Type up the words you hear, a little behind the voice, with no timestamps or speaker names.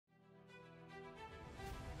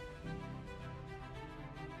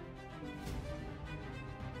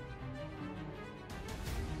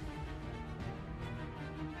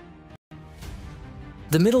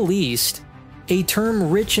The Middle East, a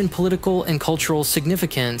term rich in political and cultural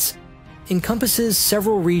significance, encompasses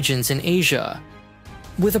several regions in Asia,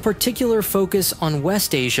 with a particular focus on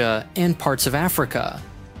West Asia and parts of Africa.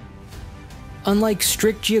 Unlike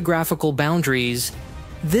strict geographical boundaries,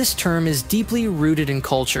 this term is deeply rooted in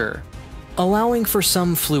culture, allowing for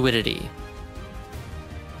some fluidity.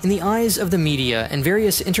 In the eyes of the media and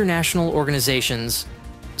various international organizations,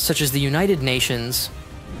 such as the United Nations,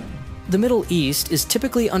 the Middle East is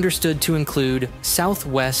typically understood to include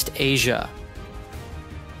Southwest Asia.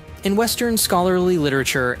 In Western scholarly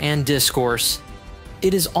literature and discourse,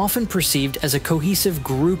 it is often perceived as a cohesive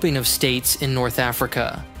grouping of states in North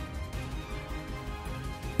Africa.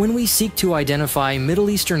 When we seek to identify Middle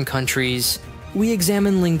Eastern countries, we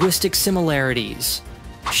examine linguistic similarities,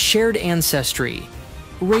 shared ancestry,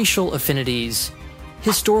 racial affinities,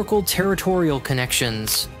 historical territorial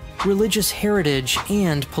connections, religious heritage,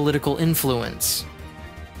 and political influence.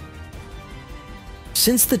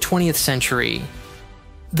 Since the 20th century,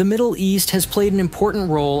 the Middle East has played an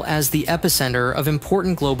important role as the epicenter of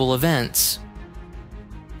important global events.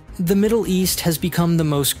 The Middle East has become the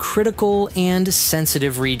most critical and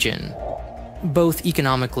sensitive region, both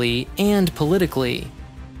economically and politically,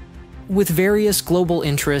 with various global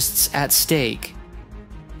interests at stake.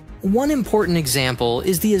 One important example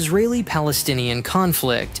is the Israeli-Palestinian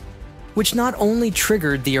conflict, which not only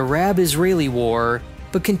triggered the Arab-Israeli War,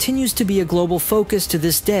 but continues to be a global focus to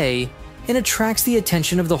this day and attracts the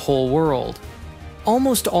attention of the whole world.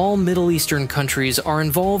 Almost all Middle Eastern countries are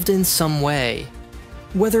involved in some way,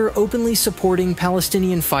 whether openly supporting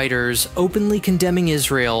Palestinian fighters, openly condemning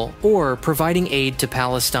Israel, or providing aid to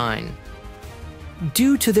Palestine.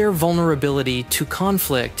 Due to their vulnerability to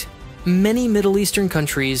conflict, many Middle Eastern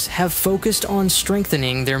countries have focused on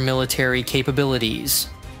strengthening their military capabilities.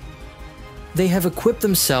 They have equipped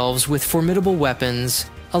themselves with formidable weapons,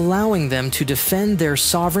 allowing them to defend their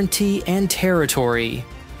sovereignty and territory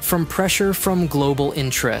from pressure from global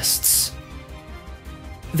interests.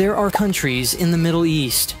 There are countries in the Middle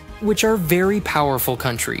East which are very powerful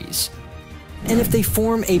countries, and if they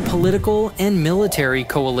form a political and military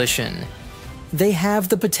coalition, they have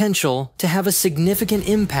the potential to have a significant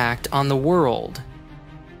impact on the world.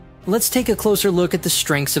 Let's take a closer look at the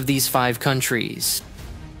strengths of these 5 countries.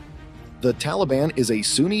 The Taliban is a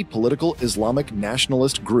Sunni political Islamic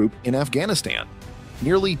nationalist group in Afghanistan.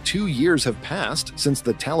 Nearly 2 years have passed since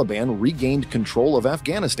the Taliban regained control of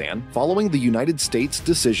Afghanistan following the United States'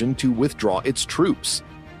 decision to withdraw its troops.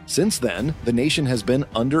 Since then, the nation has been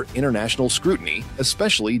under international scrutiny,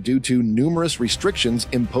 especially due to numerous restrictions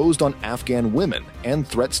imposed on Afghan women and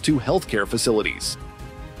threats to healthcare facilities.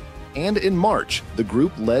 And in March, the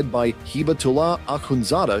group led by Hibatullah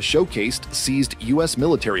Akhundzada showcased seized U.S.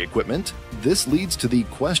 military equipment. This leads to the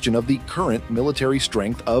question of the current military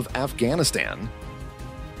strength of Afghanistan.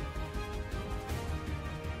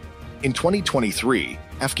 In 2023,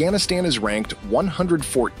 Afghanistan is ranked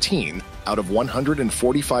 114 out of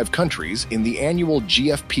 145 countries in the annual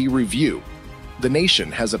GFP review. The nation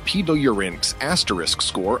has a PWRINX asterisk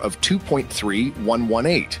score of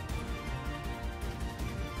 2.3118.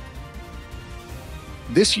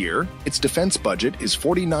 This year, its defense budget is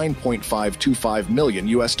 $49.525 million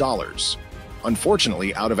US dollars.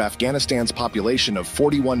 Unfortunately, out of Afghanistan's population of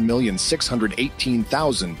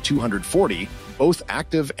 41,618,240, both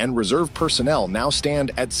active and reserve personnel now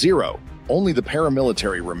stand at 0. Only the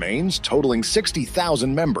paramilitary remains, totaling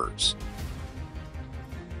 60,000 members.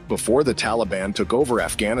 Before the Taliban took over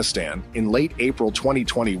Afghanistan in late April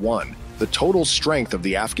 2021, the total strength of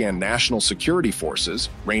the Afghan National Security Forces,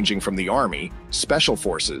 ranging from the Army, Special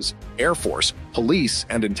Forces, Air Force, Police,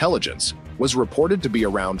 and Intelligence, was reported to be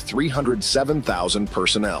around 307,000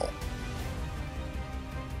 personnel.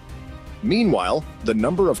 Meanwhile, the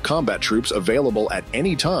number of combat troops available at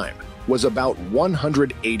any time was about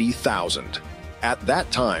 180,000. At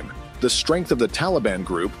that time, the strength of the Taliban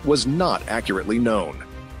group was not accurately known.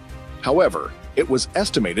 However, it was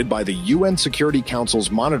estimated by the UN Security Council's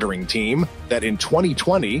monitoring team that in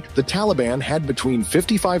 2020, the Taliban had between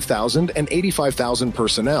 55,000 and 85,000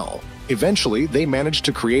 personnel. Eventually, they managed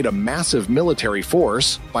to create a massive military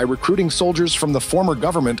force by recruiting soldiers from the former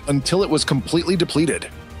government until it was completely depleted.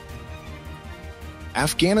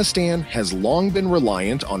 Afghanistan has long been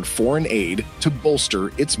reliant on foreign aid to bolster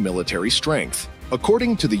its military strength.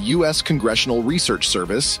 According to the U.S. Congressional Research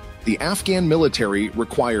Service, the Afghan military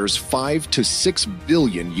requires $5 to $6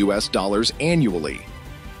 billion US dollars annually,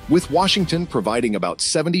 with Washington providing about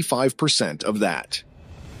 75% of that.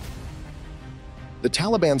 The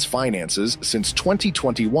Taliban's finances since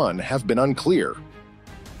 2021 have been unclear.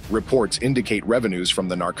 Reports indicate revenues from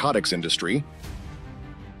the narcotics industry,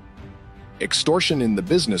 extortion in the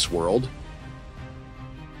business world,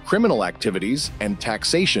 criminal activities, and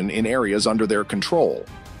taxation in areas under their control.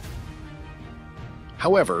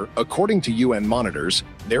 However, according to UN monitors,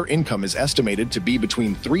 their income is estimated to be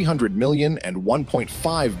between $300 million and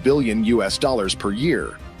 $1.5 billion US per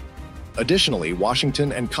year. Additionally,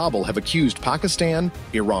 Washington and Kabul have accused Pakistan,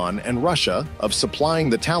 Iran, and Russia of supplying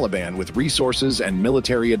the Taliban with resources and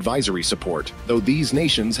military advisory support, though these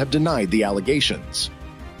nations have denied the allegations.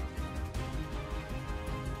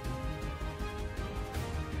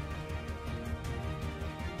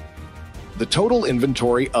 The total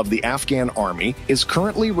inventory of the Afghan army is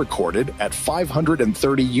currently recorded at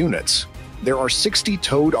 530 units. There are 60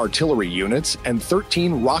 towed artillery units and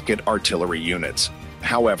 13 rocket artillery units.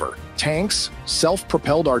 However, tanks,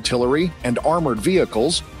 self-propelled artillery, and armored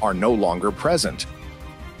vehicles are no longer present.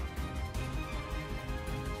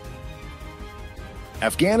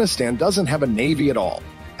 Afghanistan doesn't have a navy at all.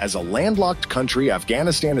 As a landlocked country,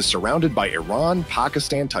 Afghanistan is surrounded by Iran,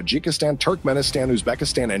 Pakistan, Tajikistan, Turkmenistan,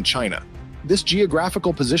 Uzbekistan, and China. This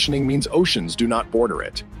geographical positioning means oceans do not border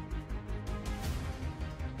it.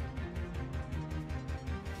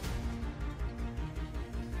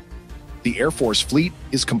 The Air Force fleet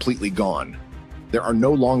is completely gone. There are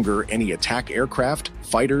no longer any attack aircraft,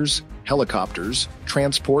 fighters, helicopters,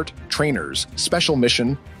 transport, trainers, special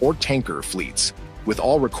mission, or tanker fleets, with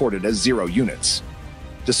all recorded as 0 units.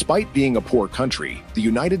 Despite being a poor country, the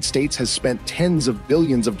United States has spent tens of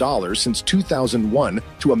billions of dollars since 2001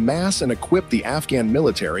 to amass and equip the Afghan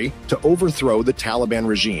military to overthrow the Taliban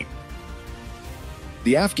regime.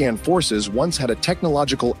 The Afghan forces once had a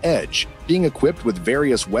technological edge, being equipped with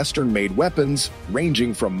various Western-made weapons,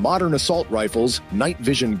 ranging from modern assault rifles, night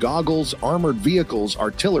vision goggles, armored vehicles,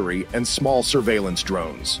 artillery, and small surveillance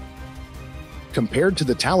drones. Compared to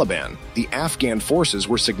the Taliban, the Afghan forces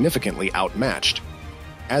were significantly outmatched.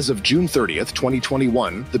 As of June 30th,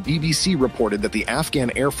 2021, the BBC reported that the Afghan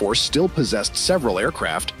Air Force still possessed several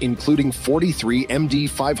aircraft, including 43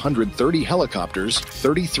 MD-530 helicopters,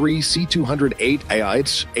 33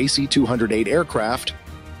 C-208 AC-208 aircraft,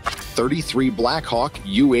 33 Black Hawk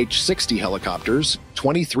UH-60 helicopters,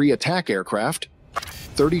 23 attack aircraft,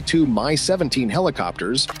 32 Mi-17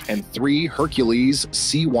 helicopters, and 3 Hercules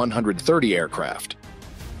C-130 aircraft.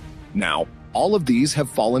 Now, all of these have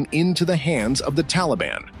fallen into the hands of the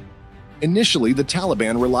Taliban. Initially, the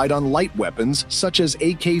Taliban relied on light weapons such as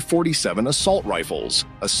AK-47 assault rifles,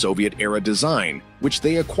 a Soviet-era design, which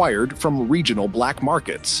they acquired from regional black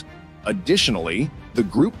markets. Additionally, the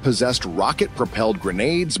group possessed rocket-propelled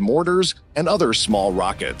grenades, mortars, and other small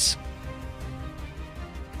rockets.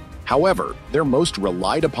 However, their most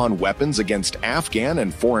relied-upon weapons against Afghan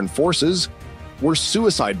and foreign forces were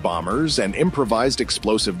suicide bombers and improvised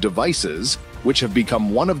explosive devices, which have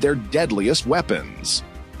become one of their deadliest weapons.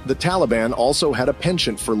 The Taliban also had a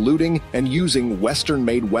penchant for looting and using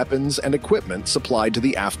Western-made weapons and equipment supplied to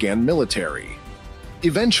the Afghan military.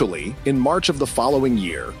 Eventually, in March of the following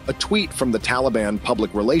year, a tweet from the Taliban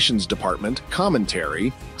Public Relations Department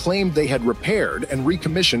commentary claimed they had repaired and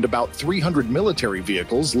recommissioned about 300 military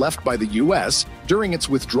vehicles left by the US during its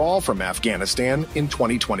withdrawal from Afghanistan in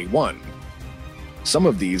 2021. Some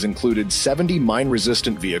of these included 70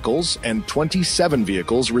 mine-resistant vehicles and 27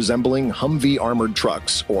 vehicles resembling Humvee armored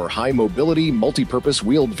trucks or high-mobility multi-purpose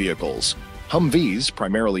wheeled vehicles. Humvees,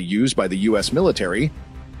 primarily used by the U.S. military,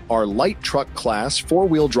 are light truck-class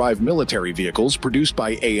four-wheel drive military vehicles produced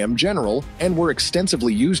by AM General and were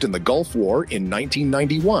extensively used in the Gulf War in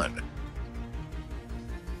 1991.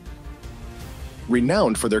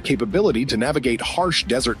 Renowned for their capability to navigate harsh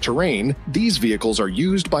desert terrain, these vehicles are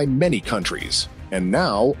used by many countries. And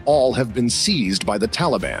now, all have been seized by the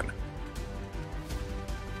Taliban.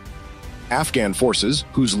 Afghan forces,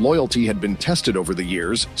 whose loyalty had been tested over the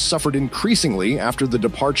years, suffered increasingly after the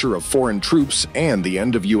departure of foreign troops and the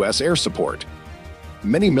end of U.S. air support.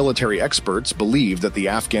 Many military experts believe that the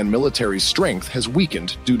Afghan military's strength has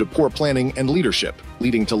weakened due to poor planning and leadership,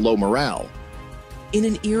 leading to low morale. In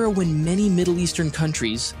an era when many Middle Eastern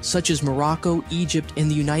countries, such as Morocco, Egypt,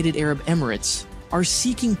 and the United Arab Emirates, are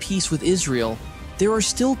seeking peace with Israel, there are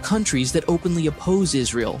still countries that openly oppose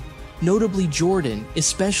Israel, notably Jordan,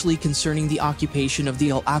 especially concerning the occupation of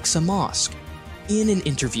the Al-Aqsa Mosque. In an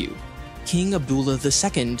interview, King Abdullah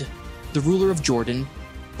II, the ruler of Jordan,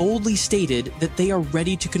 boldly stated that they are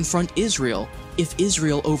ready to confront Israel if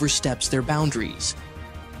Israel oversteps their boundaries.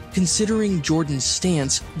 Considering Jordan's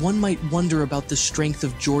stance, one might wonder about the strength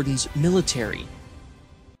of Jordan's military,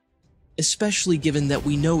 especially given that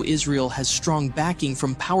we know Israel has strong backing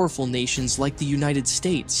from powerful nations like the United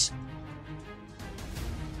States.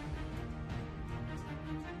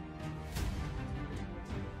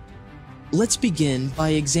 Let's begin by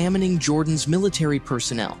examining Jordan's military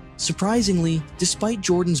personnel. Surprisingly, despite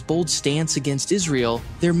Jordan's bold stance against Israel,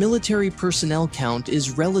 their military personnel count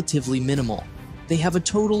is relatively minimal. They have a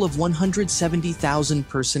total of 170,000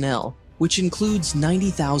 personnel, which includes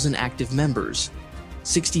 90,000 active members,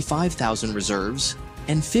 65,000 reserves,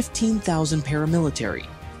 and 15,000 paramilitary.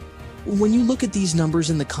 When you look at these numbers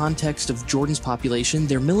in the context of Jordan's population,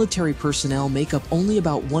 their military personnel make up only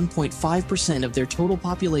about 1.5% of their total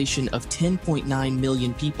population of 10.9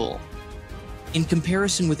 million people. In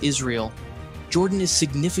comparison with Israel, Jordan is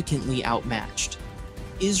significantly outmatched.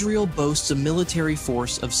 Israel boasts a military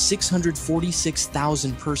force of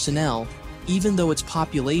 646,000 personnel, even though its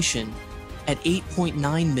population, at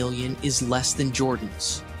 8.9 million, is less than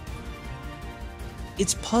Jordan's.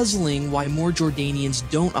 It's puzzling why more Jordanians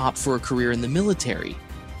don't opt for a career in the military,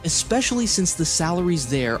 especially since the salaries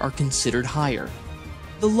there are considered higher.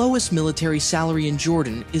 The lowest military salary in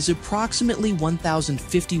Jordan is approximately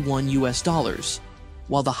 $1,051,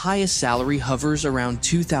 while the highest salary hovers around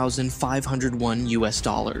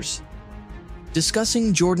 $2,501.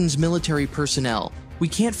 Discussing Jordan's military personnel, we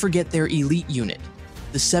can't forget their elite unit,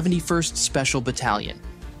 the 71st Special Battalion.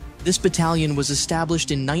 This battalion was established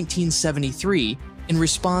in 1973 in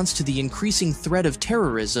response to the increasing threat of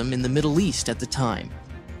terrorism in the Middle East at the time.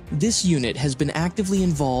 This unit has been actively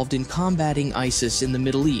involved in combating ISIS in the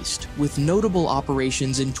Middle East, with notable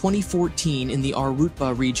operations in 2014 in the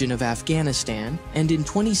Ar-Rutba region of Afghanistan and in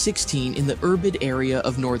 2016 in the Irbid area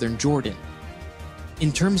of northern Jordan.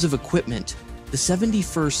 In terms of equipment, the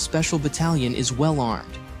 71st Special Battalion is well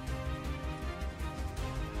armed.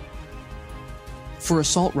 For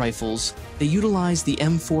assault rifles, they utilize the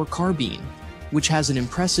M4 carbine, which has an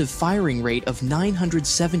impressive firing rate of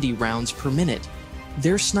 970 rounds per minute.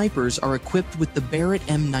 Their snipers are equipped with the Barrett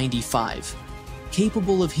M95,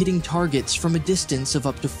 capable of hitting targets from a distance of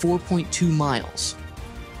up to 4.2 miles.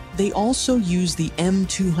 They also use the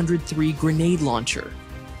M203 grenade launcher,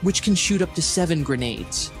 which can shoot up to 7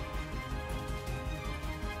 grenades.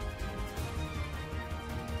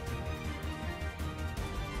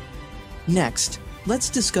 Next, let's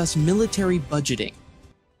discuss military budgeting.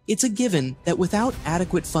 It's a given that without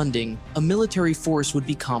adequate funding, a military force would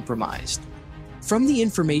be compromised. From the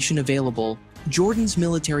information available, Jordan's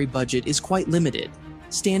military budget is quite limited,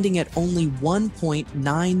 standing at only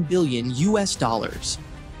 $1.9 billion.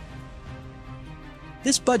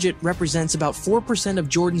 This budget represents about 4% of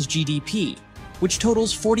Jordan's GDP, which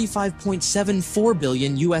totals $45.74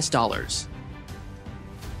 billion.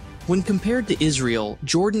 When compared to Israel,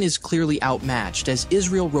 Jordan is clearly outmatched, as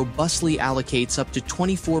Israel robustly allocates up to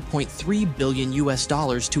 $24.3 billion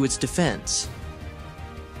to its defense.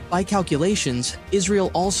 By calculations,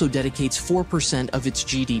 Israel also dedicates 4% of its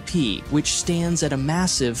GDP, which stands at a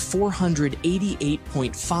massive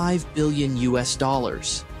 $488.5 billion.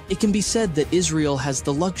 It can be said that Israel has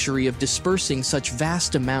the luxury of dispersing such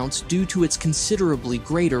vast amounts due to its considerably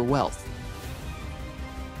greater wealth.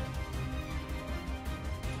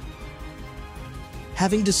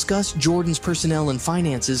 Having discussed Jordan's personnel and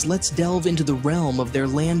finances, let's delve into the realm of their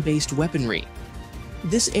land-based weaponry.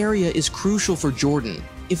 This area is crucial for Jordan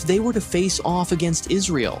if they were to face off against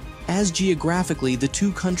Israel, as geographically the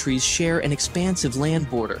two countries share an expansive land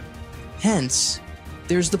border. Hence,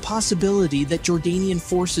 there's the possibility that Jordanian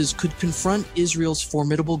forces could confront Israel's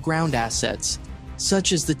formidable ground assets,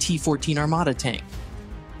 such as the T-14 Armata tank.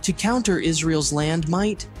 To counter Israel's land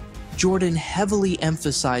might, Jordan heavily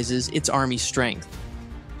emphasizes its army strength.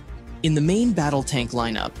 In the main battle tank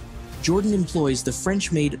lineup, Jordan employs the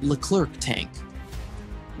French-made Leclerc tank.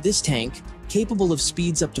 This tank, capable of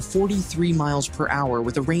speeds up to 43 miles per hour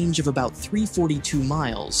with a range of about 342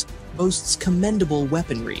 miles, boasts commendable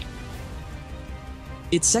weaponry.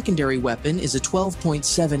 Its secondary weapon is a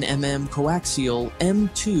 12.7 mm coaxial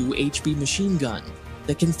M2 HB machine gun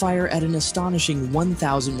that can fire at an astonishing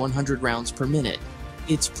 1,100 rounds per minute.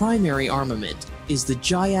 Its primary armament is the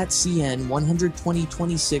Jayat CN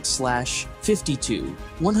 120-26/52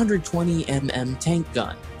 120 mm tank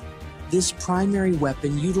gun. This primary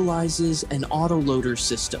weapon utilizes an autoloader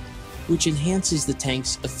system, which enhances the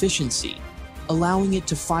tank's efficiency, allowing it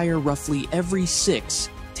to fire roughly every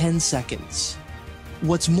 6-10 seconds.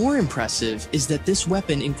 What's more impressive is that this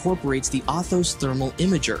weapon incorporates the Athos thermal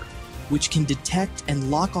imager, which can detect and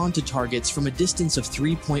lock onto targets from a distance of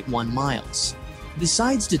 3.1 miles.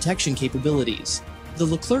 Besides detection capabilities, the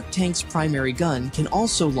Leclerc tank's primary gun can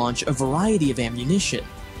also launch a variety of ammunition,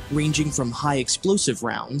 ranging from high explosive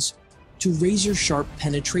rounds to razor-sharp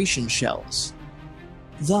penetration shells.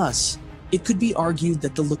 Thus, it could be argued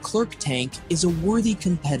that the Leclerc tank is a worthy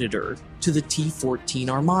competitor to the T-14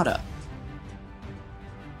 Armata.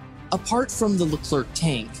 Apart from the Leclerc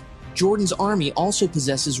tank, Jordan's army also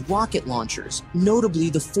possesses rocket launchers, notably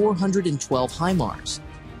the 412 HIMARS.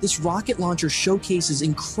 This rocket launcher showcases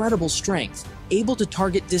incredible strength, able to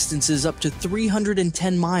target distances up to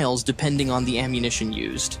 310 miles depending on the ammunition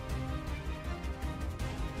used.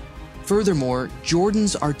 Furthermore,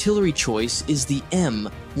 Jordan's artillery choice is the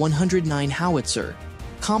M109 howitzer,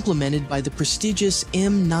 complemented by the prestigious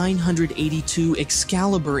M982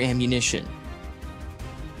 Excalibur ammunition.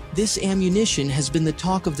 This ammunition has been the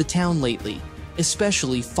talk of the town lately,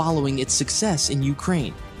 especially following its success in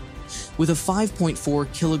Ukraine. With a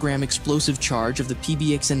 5.4 kilogram explosive charge of the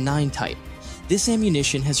PBXN-9 type, this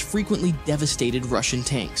ammunition has frequently devastated Russian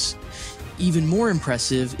tanks. Even more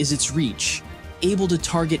impressive is its reach, able to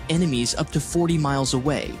target enemies up to 40 miles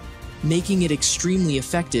away, making it extremely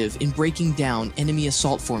effective in breaking down enemy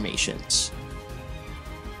assault formations.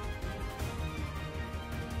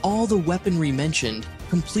 All the weaponry mentioned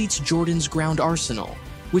completes Jordan's ground arsenal,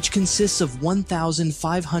 which consists of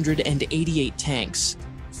 1,588 tanks,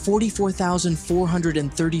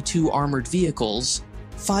 44,432 armored vehicles,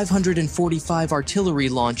 545 artillery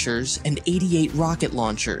launchers, and 88 rocket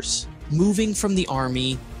launchers. Moving from the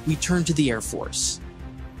Army, we turn to the Air Force.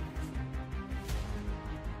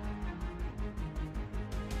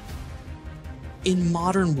 In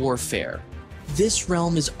modern warfare, this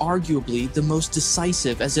realm is arguably the most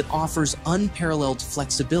decisive as it offers unparalleled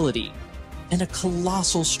flexibility and a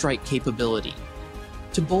colossal strike capability.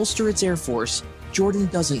 To bolster its Air Force, Jordan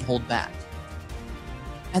doesn't hold back.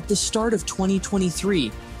 At the start of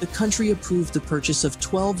 2023, the country approved the purchase of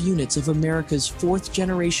 12 units of America's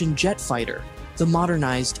fourth-generation jet fighter, the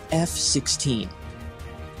modernized F-16.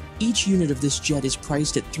 Each unit of this jet is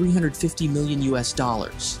priced at $350 million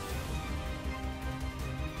US.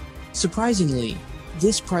 Surprisingly,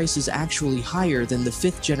 this price is actually higher than the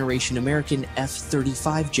fifth-generation American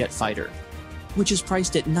F-35 jet fighter, which is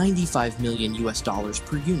priced at $95 million US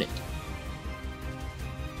per unit.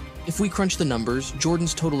 If we crunch the numbers,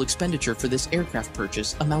 Jordan's total expenditure for this aircraft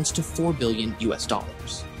purchase amounts to $4 billion US.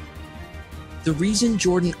 The reason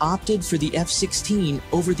Jordan opted for the F-16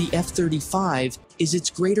 over the F-35 is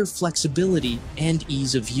its greater flexibility and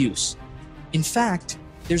ease of use. In fact,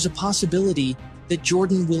 there's a possibility that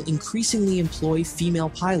Jordan will increasingly employ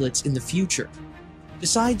female pilots in the future.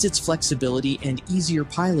 Besides its flexibility and easier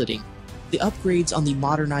piloting, the upgrades on the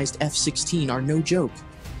modernized F-16 are no joke,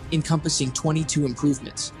 encompassing 22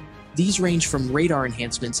 improvements. These range from radar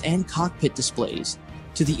enhancements and cockpit displays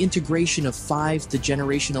to the integration of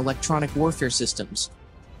 5th-generation electronic warfare systems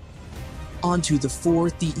onto the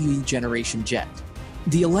 4th-generation jet.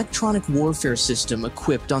 The electronic warfare system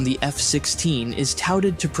equipped on the F-16 is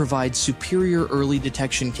touted to provide superior early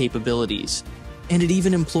detection capabilities, and it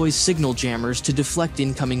even employs signal jammers to deflect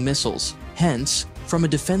incoming missiles. Hence, from a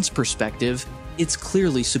defense perspective, it's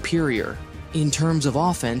clearly superior. In terms of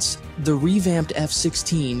offense, the revamped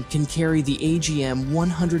F-16 can carry the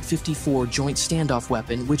AGM-154 Joint Standoff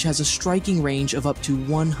weapon, which has a striking range of up to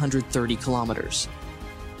 130 kilometers.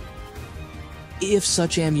 If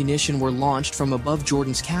such ammunition were launched from above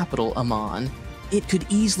Jordan's capital, Amman, it could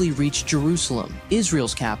easily reach Jerusalem,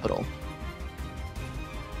 Israel's capital.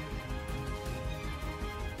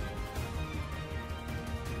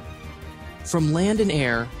 From land and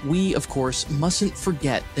air, we, of course, mustn't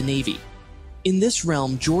forget the Navy. In this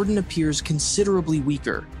realm, Jordan appears considerably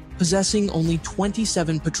weaker, possessing only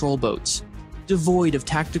 27 patrol boats, devoid of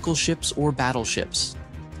tactical ships or battleships.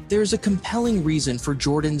 There's a compelling reason for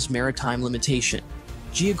Jordan's maritime limitation.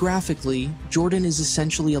 Geographically, Jordan is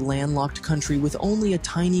essentially a landlocked country with only a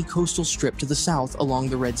tiny coastal strip to the south along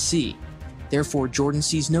the Red Sea. Therefore, Jordan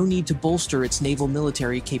sees no need to bolster its naval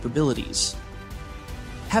military capabilities.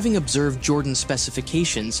 Having observed Jordan's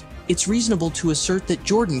specifications, it's reasonable to assert that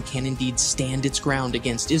Jordan can indeed stand its ground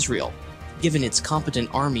against Israel, given its competent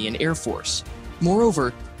army and air force.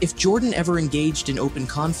 Moreover, if Jordan ever engaged in open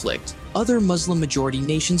conflict, other Muslim-majority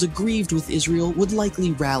nations aggrieved with Israel would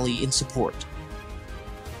likely rally in support.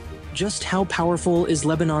 Just how powerful is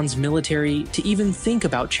Lebanon's military to even think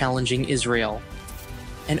about challenging Israel?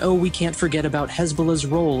 And oh, we can't forget about Hezbollah's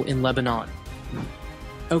role in Lebanon.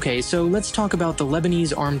 Okay, so let's talk about the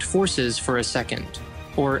Lebanese Armed Forces for a second,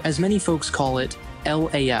 or as many folks call it,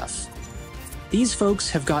 LAF. These folks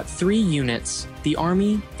have got 3 units, the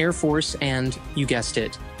Army, Air Force, and, you guessed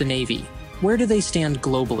it, the Navy. Where do they stand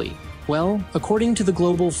globally? Well, according to the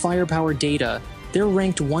global firepower data, they're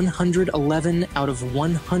ranked 111 out of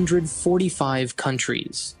 145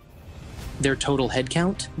 countries. Their total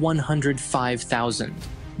headcount, 105,000.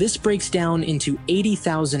 This breaks down into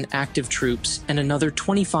 80,000 active troops and another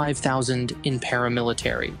 25,000 in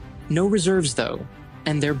paramilitary. No reserves though.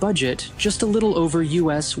 and their budget just a little over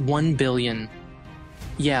US $1 billion.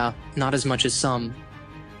 Yeah, not as much as some.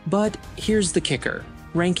 But here's the kicker.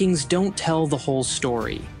 Rankings don't tell the whole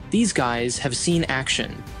story. These guys have seen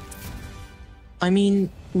action. I mean,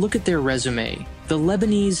 look at their resume. The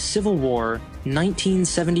Lebanese Civil War,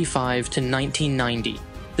 1975 to 1990.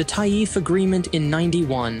 The Taif Agreement in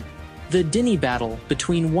 91. The Dini Battle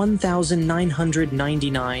between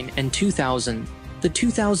 1999 and 2000. The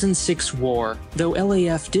 2006 war, though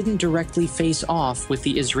LAF didn't directly face off with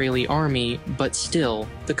the Israeli army, but still.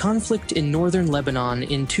 The conflict in northern Lebanon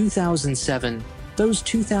in 2007. Those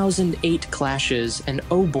 2008 clashes, and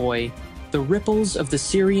oh boy, the ripples of the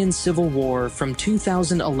Syrian civil war from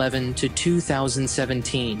 2011 to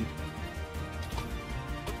 2017.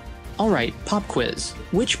 Alright, pop quiz.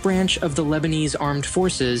 Which branch of the Lebanese armed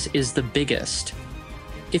forces is the biggest?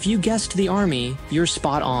 If you guessed the army, you're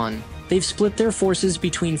spot on. They've split their forces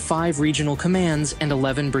between 5 regional commands and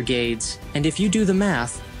 11 brigades, and if you do the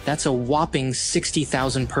math, that's a whopping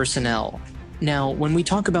 60,000 personnel. Now, when we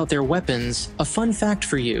talk about their weapons, a fun fact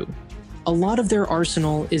for you. A lot of their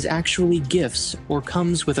arsenal is actually gifts or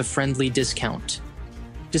comes with a friendly discount.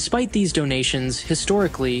 Despite these donations,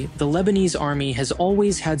 historically, the Lebanese army has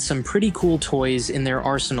always had some pretty cool toys in their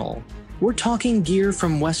arsenal. We're talking gear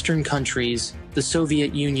from Western countries, the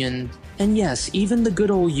Soviet Union, and yes, even the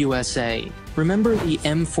good old USA. Remember the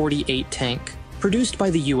M48 tank? Produced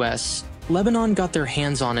by the US, Lebanon got their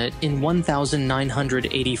hands on it in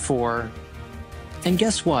 1984. And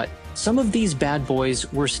guess what? Some of these bad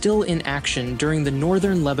boys were still in action during the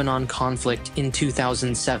northern Lebanon conflict in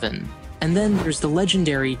 2007. And then there's the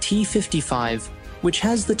legendary T-55, which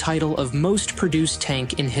has the title of most produced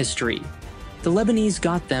tank in history. The Lebanese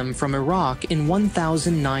got them from Iraq in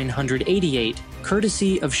 1988,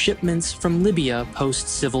 courtesy of shipments from Libya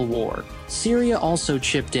post-Civil War. Syria also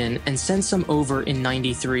chipped in and sent some over in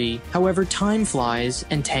 '93, however time flies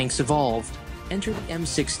and tanks evolved. Enter the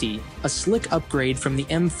M60, a slick upgrade from the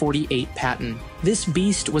M48 Patton. This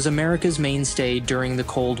beast was America's mainstay during the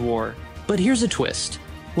Cold War. But here's a twist.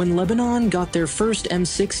 When Lebanon got their first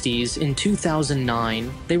M60s in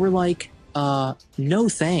 2009, they were like, no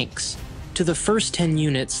thanks, to the first 10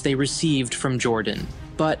 units they received from Jordan.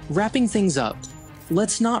 But wrapping things up,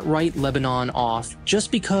 let's not write Lebanon off just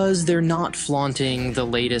because they're not flaunting the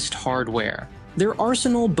latest hardware. Their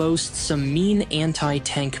arsenal boasts some mean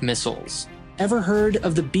anti-tank missiles. Ever heard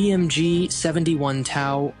of the BMG-71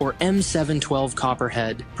 Tau or M712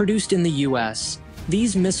 Copperhead, produced in the US?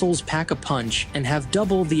 These missiles pack a punch and have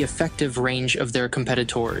double the effective range of their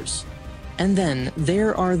competitors. And then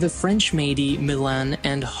there are the French-made Milan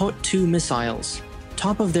and Hot 2 missiles.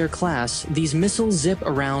 Top of their class, these missiles zip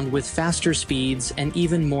around with faster speeds and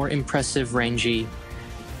even more impressive range.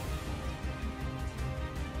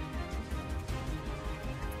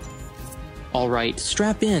 Alright,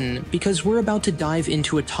 strap in, because we're about to dive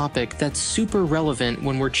into a topic that's super relevant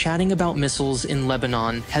when we're chatting about missiles in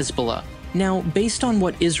Lebanon, Hezbollah. Now, based on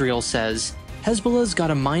what Israel says, Hezbollah's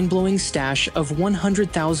got a mind-blowing stash of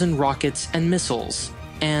 100,000 rockets and missiles.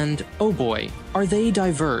 And, oh boy, are they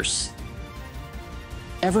diverse.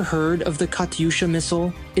 Ever heard of the Katyusha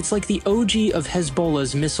missile? It's like the OG of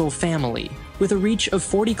Hezbollah's missile family. With a reach of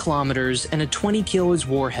 40 kilometers and a 20 kilos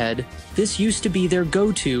warhead, this used to be their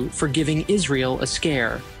go-to for giving Israel a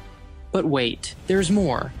scare. But wait, there's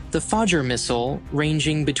more. The Fajr missile,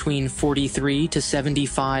 ranging between 43 to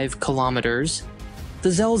 75 kilometers. The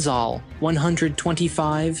Zelzal,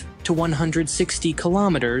 125 to 160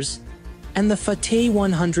 kilometers. And the Fateh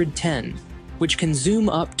 110, which can zoom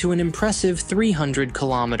up to an impressive 300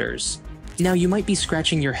 kilometers. Now you might be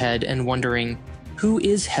scratching your head and wondering, who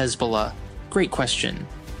is Hezbollah? Great question.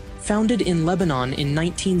 Founded in Lebanon in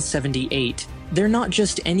 1978, they're not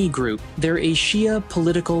just any group, they're a Shia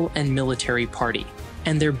political and military party.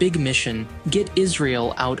 And their big mission, get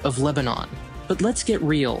Israel out of Lebanon. But let's get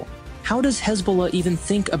real. How does Hezbollah even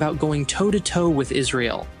think about going toe-to-toe with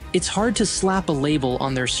Israel? It's hard to slap a label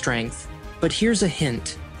on their strength, but here's a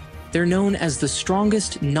hint. They're known as the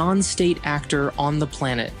strongest non-state actor on the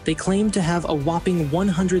planet. They claim to have a whopping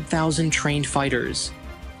 100,000 trained fighters,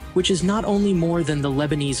 which is not only more than the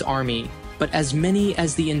Lebanese army, but as many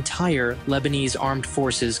as the entire Lebanese armed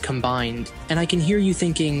forces combined. And I can hear you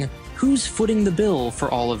thinking, who's footing the bill for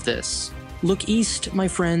all of this? Look east, my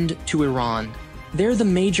friend, to Iran. They're the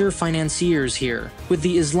major financiers here, with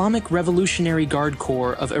the Islamic Revolutionary Guard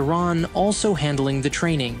Corps of Iran also handling the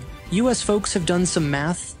training. US folks have done some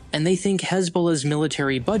math, and they think Hezbollah's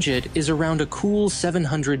military budget is around a cool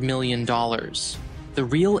 $700 million. The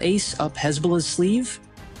real ace up Hezbollah's sleeve?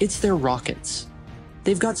 It's their rockets.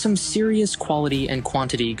 They've got some serious quality and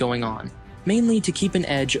quantity going on. mainly to keep an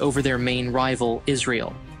edge over their main rival,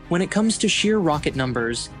 Israel. When it comes to sheer rocket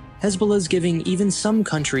numbers, Hezbollah's giving even some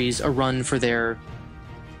countries a run for their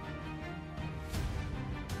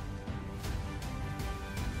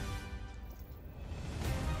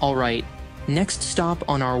Alright, next stop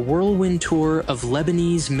on our whirlwind tour of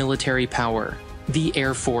Lebanese military power, the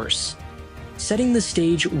Air Force. Setting the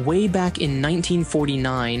stage way back in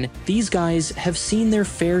 1949, these guys have seen their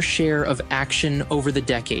fair share of action over the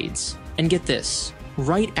decades. And get this,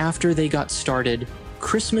 right after they got started,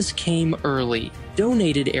 Christmas came early.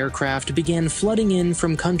 Donated aircraft began flooding in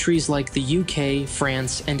from countries like the UK,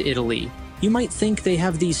 France, and Italy. You might think they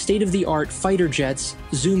have these state-of-the-art fighter jets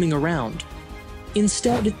zooming around.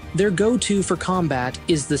 Instead, their go-to for combat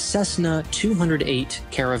is the Cessna 208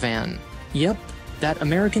 Caravan. Yep, that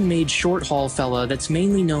American-made short-haul fella that's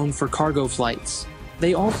mainly known for cargo flights.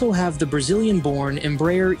 They also have the Brazilian-born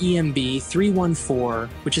Embraer EMB 314,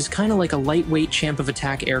 which is kinda like a lightweight champ of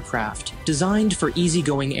attack aircraft, designed for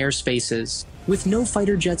easygoing airspaces. With no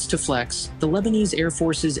fighter jets to flex, the Lebanese Air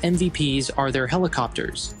Force's MVPs are their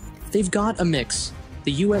helicopters. They've got a mix.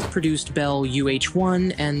 The US-produced Bell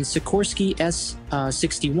UH-1 and Sikorsky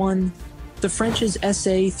S-61, the French's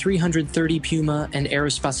SA-330 Puma and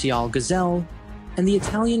Aerospatiale Gazelle, and the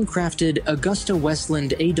Italian-crafted Augusta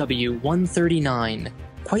Westland AW-139.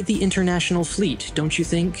 Quite the international fleet, don't you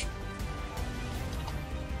think?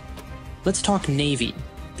 Let's talk Navy,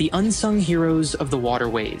 the unsung heroes of the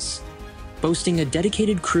waterways. Boasting a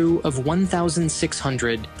dedicated crew of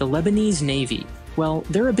 1,600, the Lebanese Navy, well,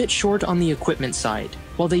 they're a bit short on the equipment side.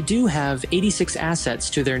 While they do have 86 assets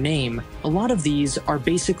to their name, a lot of these are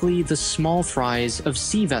basically the small fries of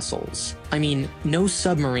sea vessels. I mean, no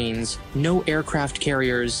submarines, no aircraft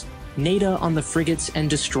carriers, nada on the frigates and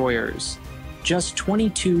destroyers. Just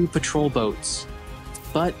 22 patrol boats.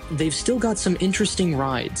 But they've still got some interesting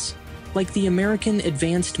rides, like the American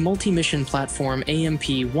Advanced Multi-Mission Platform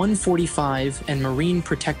AMP-145 and Marine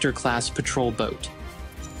Protector class patrol boat.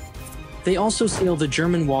 They also sail the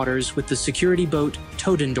German waters with the security boat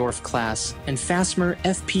Todendorf class and Phasmer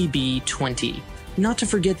FPB-20. Not to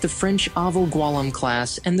forget the French Aval Gualam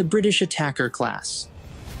class and the British Attacker class.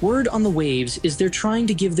 Word on the waves is they're trying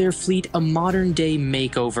to give their fleet a modern-day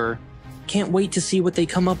makeover. Can't wait to see what they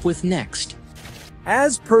come up with next.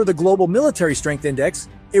 As per the Global Military Strength Index,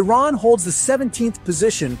 Iran holds the 17th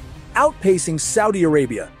position, outpacing Saudi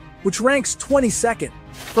Arabia, which ranks 22nd.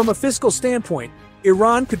 From a fiscal standpoint,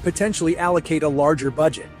 Iran could potentially allocate a larger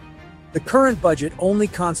budget. The current budget only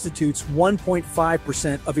constitutes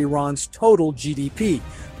 1.5% of Iran's total GDP,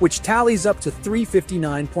 which tallies up to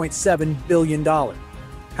 $359.7 billion.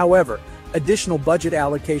 However, additional budget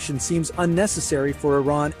allocation seems unnecessary for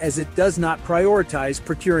Iran as it does not prioritize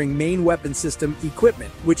procuring main weapon system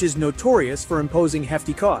equipment, which is notorious for imposing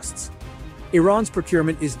hefty costs. Iran's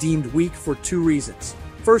procurement is deemed weak for two reasons.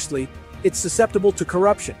 Firstly, it's susceptible to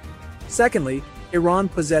corruption. Secondly, Iran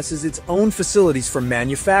possesses its own facilities for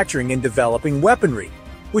manufacturing and developing weaponry,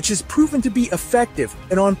 which has proven to be effective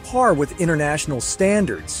and on par with international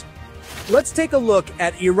standards. Let's take a look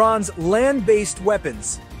at Iran's land-based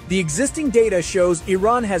weapons. The existing data shows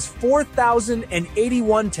Iran has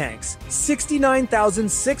 4,081 tanks,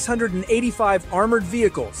 69,685 armored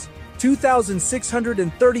vehicles,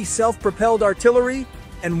 2,630 self-propelled artillery,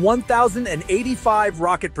 and 1,085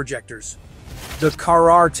 rocket projectors. The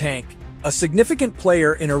Karar tank, a significant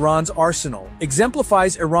player in Iran's arsenal,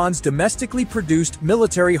 exemplifies Iran's domestically produced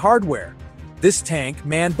military hardware. This tank,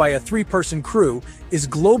 manned by a three-person crew, is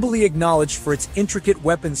globally acknowledged for its intricate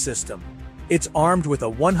weapon system. It's armed with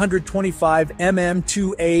a 125mm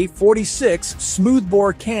 2A46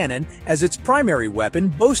 smoothbore cannon as its primary weapon,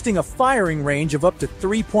 boasting a firing range of up to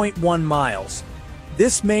 3.1 miles.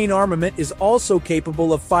 This main armament is also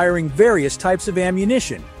capable of firing various types of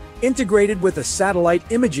ammunition, integrated with a satellite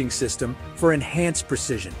imaging system for enhanced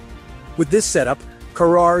precision. With this setup,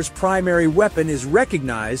 Karar's primary weapon is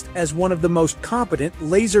recognized as one of the most competent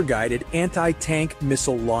laser-guided anti-tank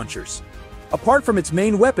missile launchers. Apart from its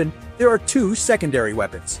main weapon, there are two secondary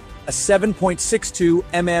weapons, a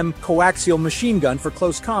 7.62mm coaxial machine gun for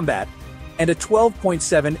close combat, and a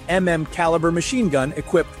 12.7mm caliber machine gun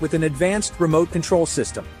equipped with an advanced remote control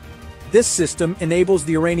system. This system enables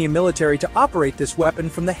the Iranian military to operate this weapon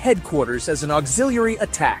from the headquarters as an auxiliary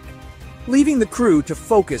attack, leaving the crew to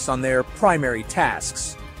focus on their primary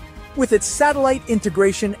tasks. With its satellite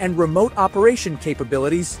integration and remote operation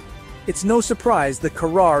capabilities, it's no surprise the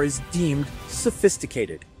Karar is deemed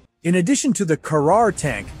sophisticated. In addition to the Karar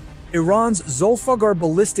tank, Iran's Zolfaghar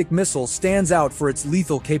ballistic missile stands out for its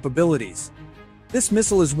lethal capabilities. This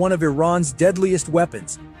missile is one of Iran's deadliest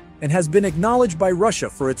weapons, and has been acknowledged by Russia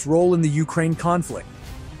for its role in the Ukraine conflict.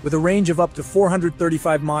 With a range of up to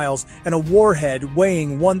 435 miles and a warhead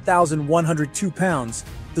weighing 1,102 pounds,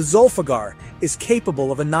 the Zulfiqar is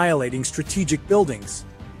capable of annihilating strategic buildings.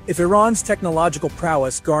 If Iran's technological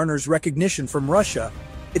prowess garners recognition from Russia,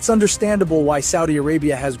 it's understandable why Saudi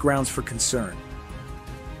Arabia has grounds for concern.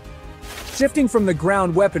 Shifting from the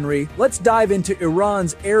ground weaponry, let's dive into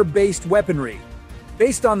Iran's air-based weaponry.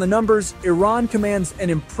 Based on the numbers, Iran commands an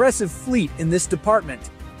impressive fleet in this department,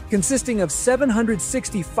 consisting of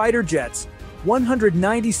 760 fighter jets,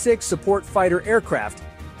 196 support fighter aircraft,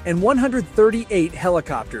 and 138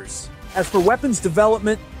 helicopters. As for weapons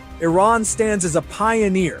development, Iran stands as a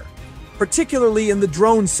pioneer, particularly in the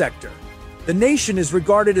drone sector. The nation is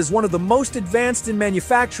regarded as one of the most advanced in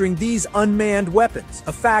manufacturing these unmanned weapons,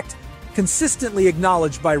 a fact consistently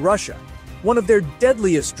acknowledged by Russia. One of their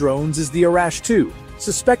deadliest drones is the Arash-2,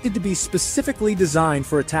 suspected to be specifically designed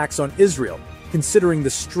for attacks on Israel, considering the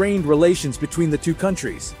strained relations between the two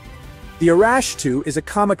countries. The Arash-2 is a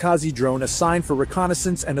kamikaze drone assigned for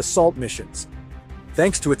reconnaissance and assault missions.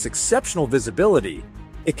 Thanks to its exceptional visibility,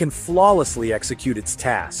 it can flawlessly execute its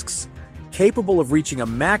tasks, capable of reaching a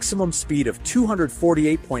maximum speed of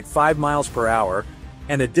 248.5 miles per hour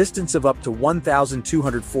and a distance of up to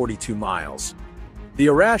 1,242 miles. The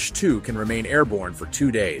Arash-2 can remain airborne for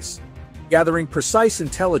 2 days, gathering precise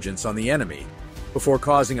intelligence on the enemy before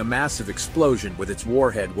causing a massive explosion with its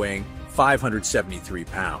warhead weighing 573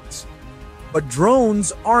 pounds. But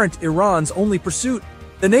drones aren't Iran's only pursuit.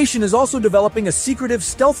 The nation is also developing a secretive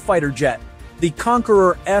stealth fighter jet, the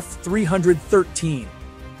Conqueror F-313.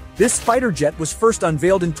 This fighter jet was first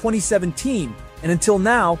unveiled in 2017, and until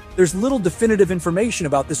now, there's little definitive information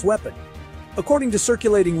about this weapon. According to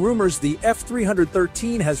circulating rumors, the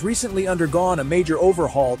F-313 has recently undergone a major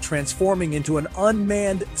overhaul, transforming into an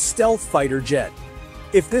unmanned stealth fighter jet.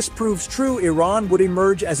 If this proves true, Iran would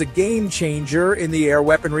emerge as a game-changer in the air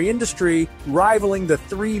weaponry industry, rivaling the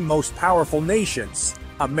three most powerful nations,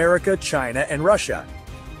 America, China, and Russia.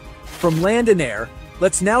 From land and air,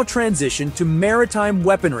 let's now transition to maritime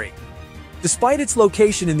weaponry. Despite its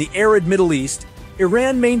location in the arid Middle East,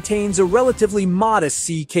 Iran maintains a relatively modest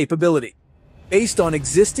sea capability. Based on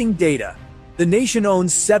existing data, the nation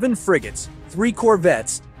owns 7 frigates, 3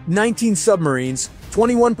 corvettes, 19 submarines,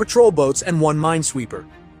 21 patrol boats, and 1 minesweeper.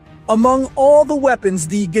 Among all the weapons,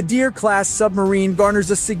 the Ghadir-class submarine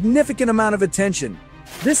garners a significant amount of attention.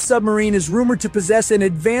 This submarine is rumored to possess an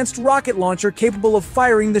advanced rocket launcher capable of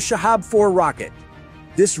firing the Shahab 4 rocket.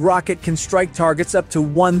 This rocket can strike targets up to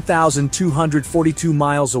 1,242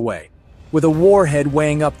 miles away, with a warhead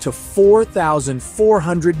weighing up to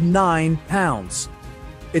 4,409 pounds.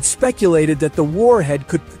 It's speculated that the warhead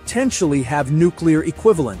could potentially have nuclear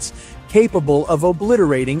equivalents, capable of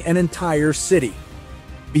obliterating an entire city.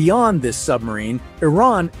 Beyond this submarine,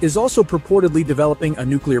 Iran is also purportedly developing a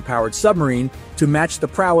nuclear-powered submarine to match the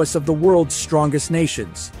prowess of the world's strongest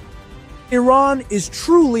nations. Iran is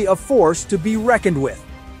truly a force to be reckoned with.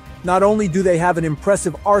 Not only do they have an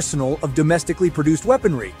impressive arsenal of domestically produced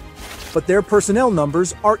weaponry, but their personnel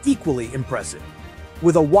numbers are equally impressive,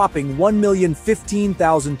 with a whopping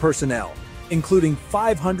 1,015,000 personnel, including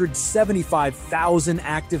 575,000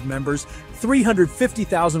 active members,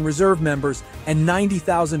 350,000 reserve members, and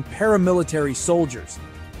 90,000 paramilitary soldiers.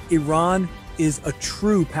 Iran is a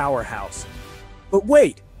true powerhouse. But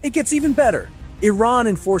wait, it gets even better. Iran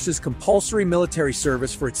enforces compulsory military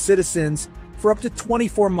service for its citizens for up to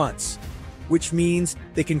 24 months, which means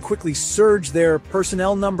they can quickly surge their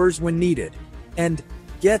personnel numbers when needed. And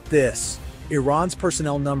get this, Iran's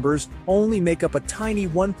personnel numbers only make up a tiny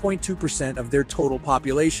 1.2% of their total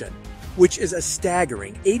population, which is a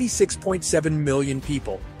staggering 86.7 million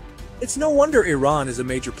people. It's no wonder Iran is a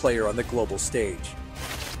major player on the global stage.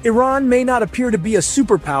 Iran may not appear to be a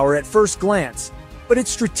superpower at first glance, but its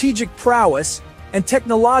strategic prowess and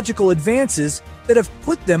technological advances that have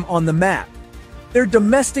put them on the map. Their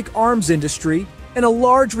domestic arms industry and a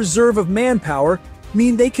large reserve of manpower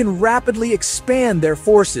mean they can rapidly expand their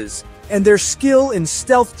forces, and their skill in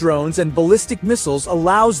stealth drones and ballistic missiles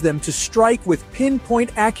allows them to strike with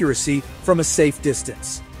pinpoint accuracy from a safe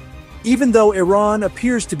distance. Even though Iran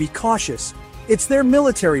appears to be cautious, it's their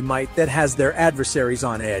military might that has their adversaries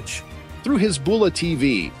on edge. Through Hezbollah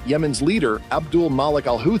TV, Yemen's leader, Abdul Malik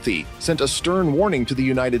al-Houthi, sent a stern warning to the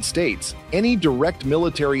United States. Any direct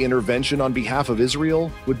military intervention on behalf of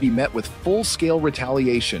Israel would be met with full-scale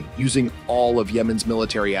retaliation using all of Yemen's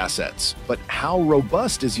military assets. But how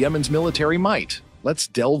robust is Yemen's military might? Let's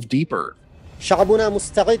delve deeper. شعبنا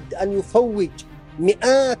مستعد أن يفوج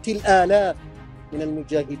مئات الآلاف من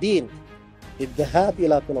المجاهدين للذهاب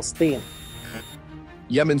إلى فلسطين.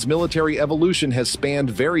 Yemen's military evolution has spanned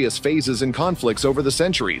various phases and conflicts over the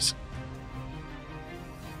centuries.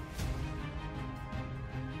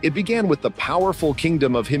 It began with the powerful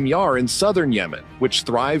kingdom of Himyar in southern Yemen, which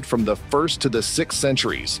thrived from the 1st to the 6th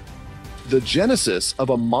centuries. The genesis of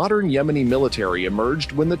a modern Yemeni military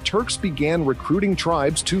emerged when the Turks began recruiting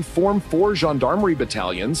tribes to form 4 gendarmerie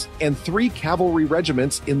battalions and 3 cavalry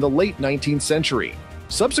regiments in the late 19th century.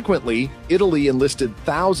 Subsequently, Italy enlisted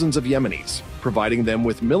thousands of Yemenis, providing them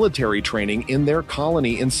with military training in their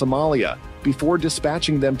colony in Somalia, before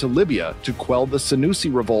dispatching them to Libya to quell the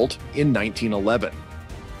Senussi revolt in 1911.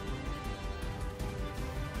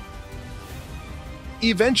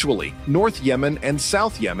 Eventually, North Yemen and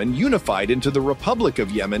South Yemen unified into the Republic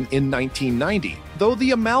of Yemen in 1990, though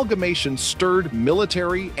the amalgamation stirred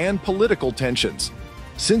military and political tensions.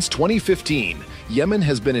 Since 2015, Yemen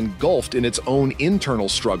has been engulfed in its own internal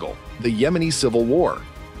struggle, the Yemeni Civil War.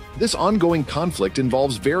 This ongoing conflict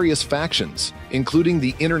involves various factions, including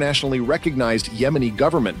the internationally recognized Yemeni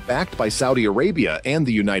government backed by Saudi Arabia and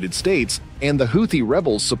the United States, and the Houthi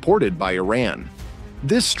rebels supported by Iran.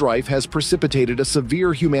 This strife has precipitated a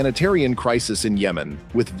severe humanitarian crisis in Yemen,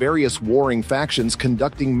 with various warring factions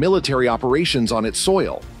conducting military operations on its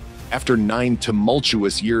soil. After 9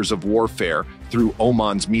 tumultuous years of warfare, through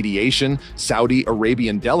Oman's mediation, Saudi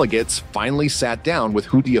Arabian delegates finally sat down with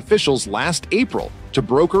Houthi officials last April to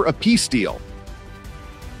broker a peace deal.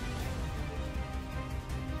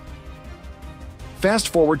 Fast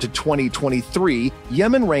forward to 2023,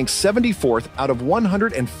 Yemen ranks 74th out of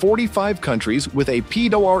 145 countries with a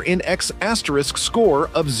PDOR-Index asterisk score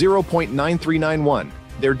of 0.9391.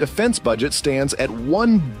 Their defense budget stands at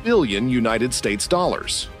 $1 billion United States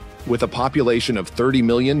dollars. With a population of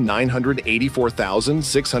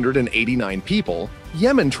 30,984,689 people,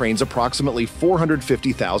 Yemen trains approximately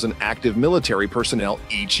 450,000 active military personnel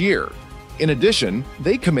each year. In addition,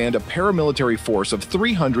 they command a paramilitary force of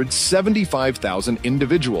 375,000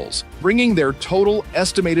 individuals, bringing their total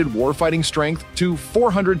estimated warfighting strength to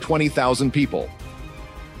 420,000 people.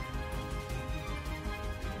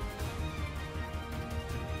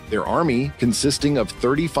 Their army, consisting of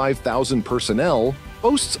 35,000 personnel,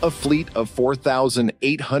 boasts a fleet of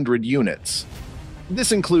 4,800 units.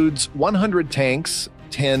 This includes 100 tanks,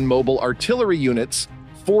 10 mobile artillery units,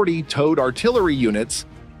 40 towed artillery units,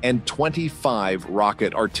 and 25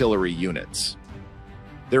 rocket artillery units.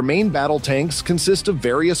 Their main battle tanks consist of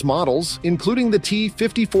various models, including the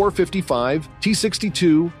T-5455,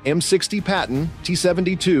 T-62, M60 Patton,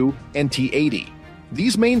 T-72, and T-80.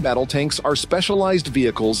 These main battle tanks are specialized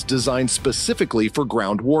vehicles designed specifically for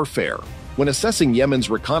ground warfare. When assessing Yemen's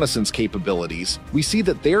reconnaissance capabilities, we see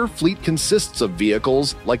that their fleet consists of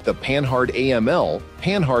vehicles like the Panhard AML,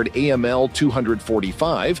 Panhard AML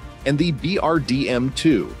 245, and the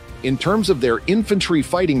BRDM-2. In terms of their infantry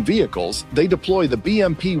fighting vehicles, they deploy the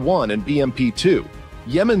BMP-1 and BMP-2.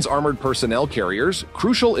 Yemen's armored personnel carriers,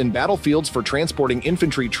 crucial in battlefields for transporting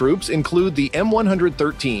infantry troops, include the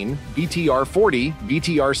M113, BTR-40,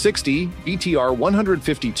 BTR-60,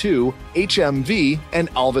 BTR-152, HMV, and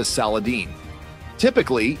Alvis Saladin.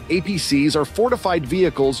 Typically, APCs are fortified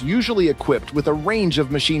vehicles usually equipped with a range of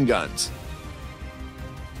machine guns.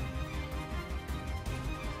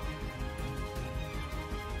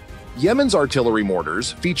 Yemen's artillery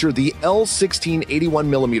mortars feature the L16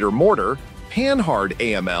 81mm mortar, Panhard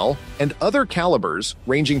AML, and other calibers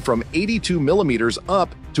ranging from 82mm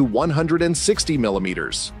up to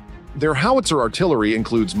 160mm. Their howitzer artillery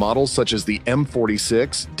includes models such as the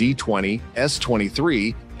M46, D20,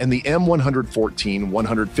 S23, and the M114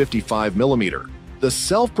 155mm. The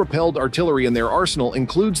self-propelled artillery in their arsenal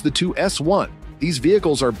includes the two S1. These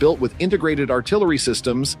vehicles are built with integrated artillery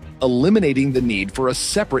systems, eliminating the need for a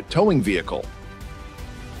separate towing vehicle.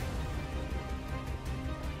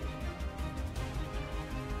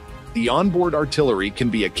 The onboard artillery can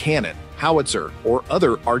be a cannon, howitzer, or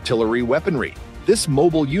other artillery weaponry. This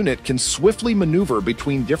mobile unit can swiftly maneuver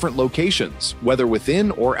between different locations, whether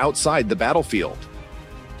within or outside the battlefield.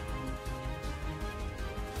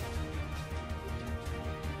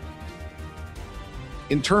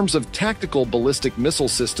 In terms of tactical ballistic missile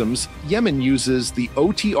systems, Yemen uses the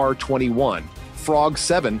OTR-21, Frog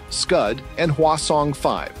 7, Scud, and Hwasong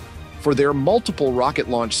 5. For their multiple rocket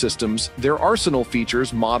launch systems, their arsenal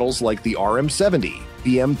features models like the RM-70,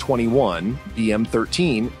 BM-21,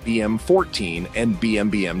 BM-13, BM-14, and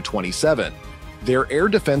BM-27. Their air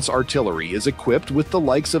defense artillery is equipped with the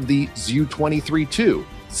likes of the ZU-23-2,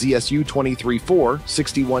 ZSU-23-4,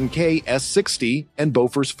 61K S-60, and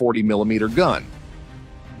Bofors 40mm gun.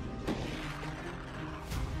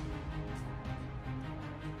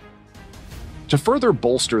 To further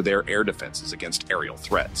bolster their air defenses against aerial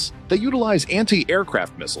threats, they utilize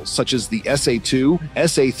anti-aircraft missiles such as the SA-2,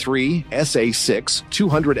 SA-3, SA-6,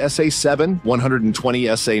 200 SA-7,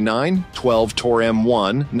 120 SA-9, 12 Tor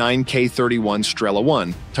M1, 9K-31 Strela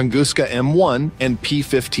 1, Tunguska M1, and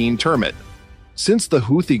P-15 Termit. Since the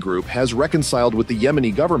Houthi group has reconciled with the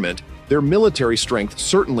Yemeni government, their military strength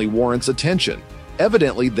certainly warrants attention.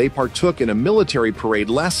 Evidently, they partook in a military parade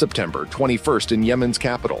last September 21st in Yemen's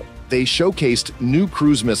capital. They showcased new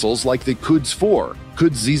cruise missiles like the Quds 4,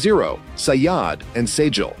 Quds Z0, Sayyad, and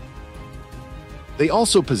Sejil. They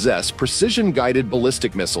also possess precision-guided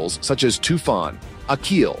ballistic missiles such as Tufan,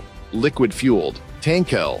 Akil, liquid-fueled,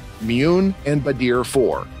 Tankel, Miyun, and Badir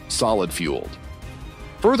 4, solid-fueled.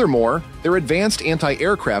 Furthermore, their advanced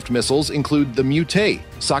anti-aircraft missiles include the Mutay,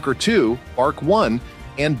 Soccer 2, Bark 1,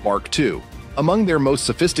 and Bark 2. Among their most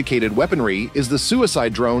sophisticated weaponry is the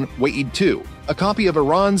suicide drone Wa'id 2, a copy of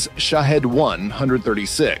Iran's Shahed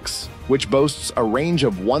 136, which boasts a range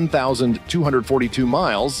of 1,242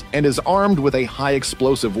 miles and is armed with a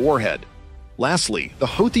high-explosive warhead. Lastly, the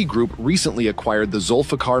Houthi group recently acquired the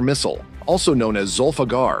Zulfikar missile, also known as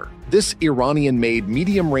Zulfagar. This Iranian-made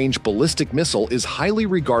medium-range ballistic missile is highly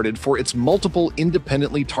regarded for its multiple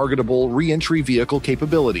independently targetable re-entry vehicle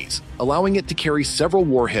capabilities, allowing it to carry several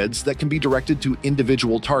warheads that can be directed to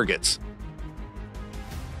individual targets.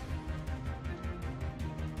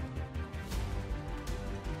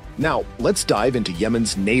 Now, let's dive into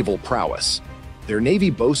Yemen's naval prowess. Their navy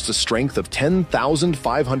boasts a strength of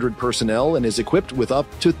 10,500 personnel and is equipped with up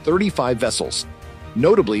to 35 vessels.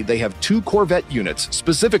 Notably, they have 2 corvette units,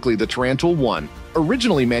 specifically the Tarantul 1,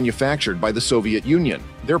 originally manufactured by the Soviet Union.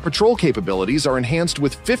 Their patrol capabilities are enhanced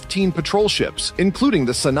with 15 patrol ships, including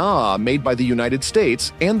the Sana'a made by the United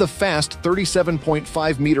States and the fast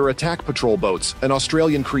 37.5-meter attack patrol boats, an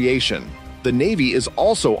Australian creation. The Navy is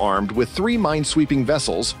also armed with 3 minesweeping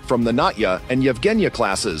vessels from the Natya and Yevgenia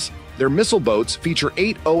classes. Their missile boats feature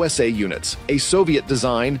 8 OSA units, a Soviet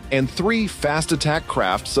design, and 3 fast attack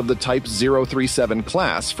crafts of the Type 037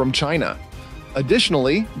 class from China.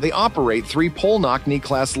 Additionally, they operate 3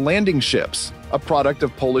 Polnokny-class landing ships, a product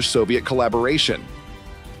of Polish-Soviet collaboration.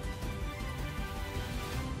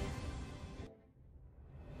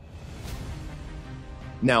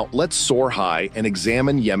 Now, let's soar high and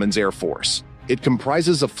examine Yemen's Air Force. It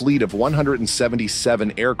comprises a fleet of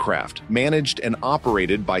 177 aircraft, managed and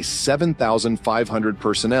operated by 7,500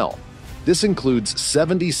 personnel. This includes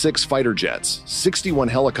 76 fighter jets, 61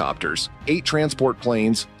 helicopters, 8 transport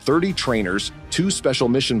planes, 30 trainers, 2 special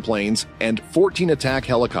mission planes, and 14 attack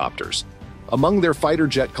helicopters. Among their fighter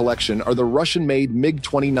jet collection are the Russian-made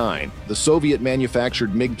MiG-29, the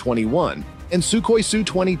Soviet-manufactured MiG-21, and Sukhoi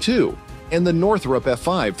Su-22, and the Northrop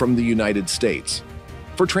F-5 from the United States.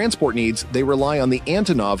 For transport needs, they rely on the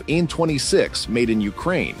Antonov An-26 made in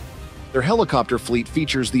Ukraine. Their helicopter fleet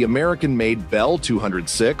features the American-made Bell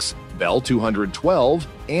 206, Bell 212,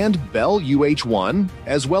 and Bell UH-1,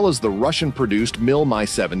 as well as the Russian-produced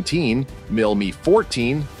Mil-Mi-17,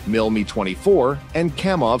 Mil-Mi-14, Mil-Mi-24, and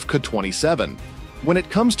Kamov Ka-27. When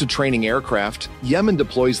it comes to training aircraft, Yemen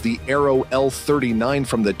deploys the Arrow L-39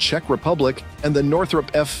 from the Czech Republic and the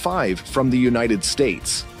Northrop F-5 from the United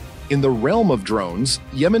States. In the realm of drones,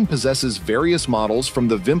 Yemen possesses various models from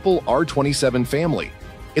the Vimpel R-27 family.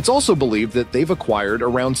 It's also believed that they've acquired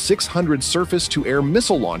around 600 surface-to-air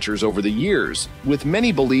missile launchers over the years, with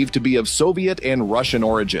many believed to be of Soviet and Russian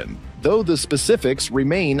origin, though the specifics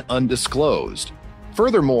remain undisclosed.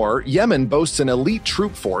 Furthermore, Yemen boasts an elite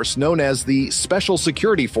troop force known as the Special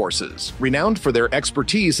Security Forces. Renowned for their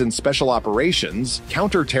expertise in special operations,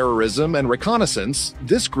 counterterrorism, and reconnaissance,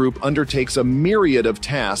 this group undertakes a myriad of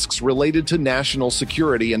tasks related to national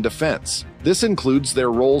security and defense. This includes their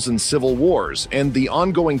roles in civil wars and the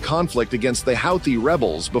ongoing conflict against the Houthi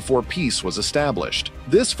rebels before peace was established.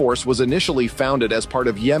 This force was initially founded as part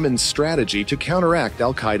of Yemen's strategy to counteract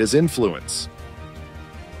al-Qaeda's influence.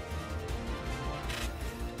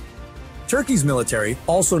 Turkey's military,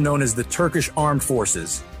 also known as the Turkish Armed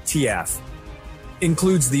Forces, TAF,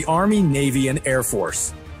 includes the Army, Navy, and Air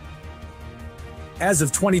Force. As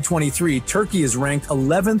of 2023, Turkey is ranked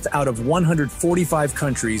 11th out of 145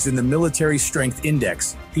 countries in the Military Strength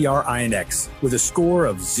Index, PRINX, with a score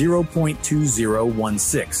of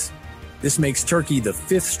 0.2016. This makes Turkey the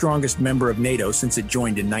 5th strongest member of NATO since it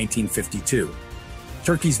joined in 1952.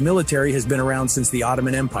 Turkey's military has been around since the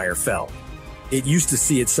Ottoman Empire fell. It used to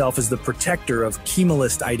see itself as the protector of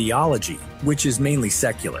Kemalist ideology, which is mainly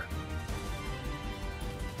secular.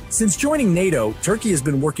 Since joining NATO, Turkey has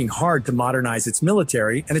been working hard to modernize its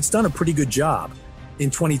military, and it's done a pretty good job. In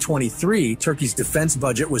 2023, Turkey's defense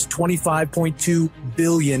budget was $25.2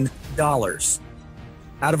 billion.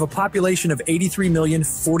 Out of a population of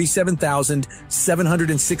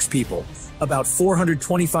 83,047,706 people, about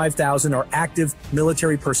 425,000 are active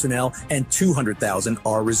military personnel and 200,000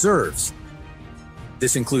 are reserves.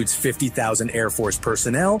 This includes 50,000 Air Force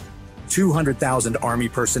personnel, 200,000 Army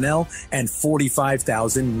personnel, and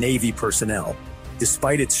 45,000 Navy personnel.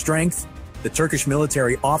 Despite its strength, the Turkish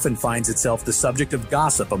military often finds itself the subject of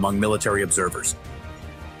gossip among military observers.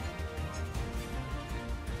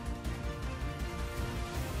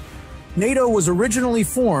 NATO was originally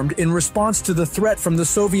formed in response to the threat from the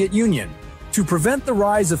Soviet Union, to prevent the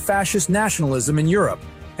rise of fascist nationalism in Europe,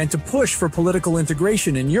 and to push for political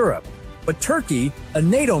integration in Europe. But Turkey, a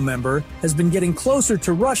NATO member, has been getting closer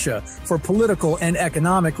to Russia for political and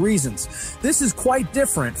economic reasons. This is quite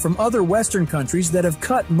different from other Western countries that have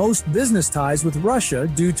cut most business ties with Russia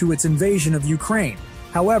due to its invasion of Ukraine.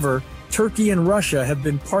 However, Turkey and Russia have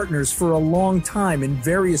been partners for a long time in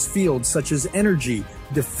various fields such as energy,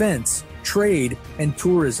 defense, trade, and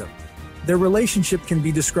tourism. Their relationship can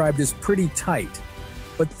be described as pretty tight.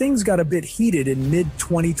 But things got a bit heated in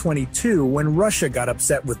mid-2022 when Russia got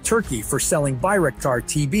upset with Turkey for selling Bayraktar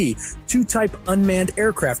TB, two-type unmanned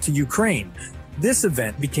aircraft to Ukraine. This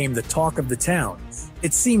event became the talk of the town.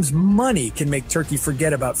 It seems money can make Turkey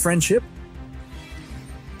forget about friendship.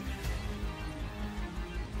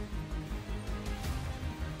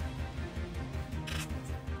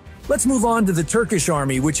 Let's move on to the Turkish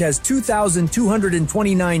army, which has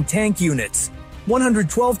 2,229 tank units,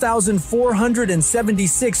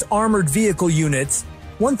 112,476 armored vehicle units,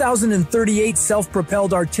 1,038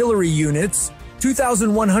 self-propelled artillery units,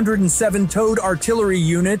 2,107 towed artillery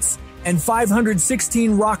units, and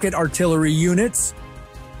 516 rocket artillery units.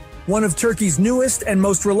 One of Turkey's newest and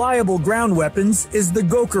most reliable ground weapons is the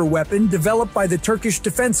Gokur weapon developed by the Turkish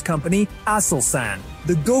defense company Aselsan.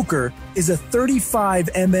 The Gokur is a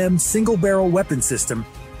 35mm single-barrel weapon system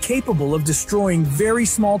capable of destroying very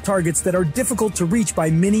small targets that are difficult to reach by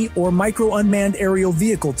mini or micro-unmanned aerial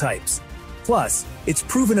vehicle types. Plus, it's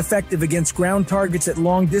proven effective against ground targets at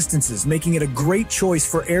long distances, making it a great choice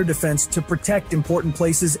for air defense to protect important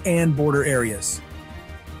places and border areas.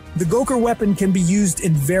 The Gokur weapon can be used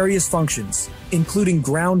in various functions, including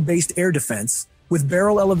ground-based air defense, with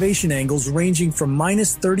barrel elevation angles ranging from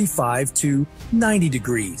 -35 to 90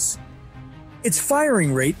 degrees. Its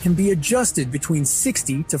firing rate can be adjusted between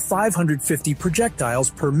 60 to 550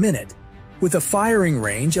 projectiles per minute, with a firing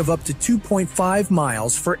range of up to 2.5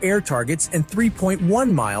 miles for air targets and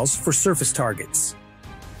 3.1 miles for surface targets.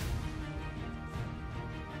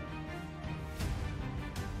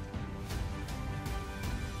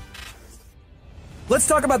 Let's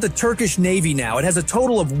talk about the Turkish Navy now. It has a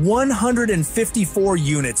total of 154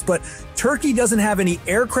 units, but Turkey doesn't have any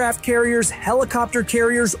aircraft carriers, helicopter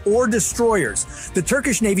carriers, or destroyers. The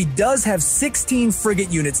Turkish Navy does have 16 frigate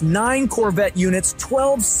units, 9 corvette units,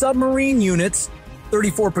 12 submarine units,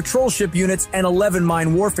 34 patrol ship units, and 11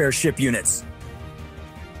 mine warfare ship units.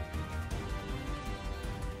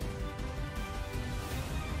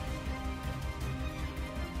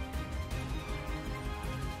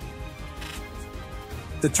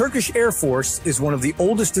 The Turkish Air Force is one of the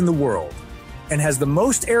oldest in the world and has the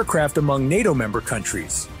most aircraft among NATO member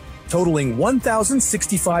countries, totaling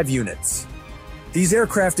 1,065 units. These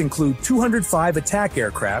aircraft include 205 attack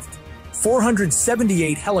aircraft,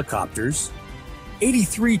 478 helicopters,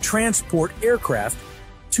 83 transport aircraft,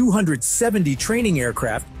 270 training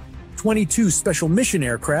aircraft, 22 special mission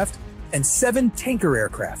aircraft, and 7 tanker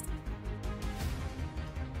aircraft.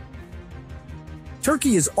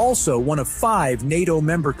 Turkey is also one of 5 NATO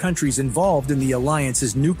member countries involved in the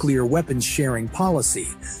alliance's nuclear weapons sharing policy,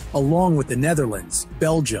 along with the Netherlands,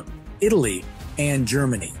 Belgium, Italy, and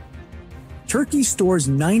Germany. Turkey stores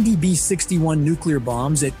 90 B-61 nuclear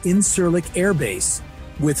bombs at Incirlik Air Base,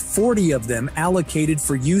 with 40 of them allocated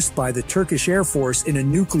for use by the Turkish Air Force in a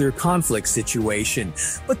nuclear conflict situation.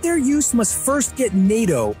 But their use must first get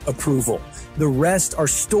NATO approval. The rest are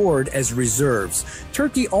stored as reserves.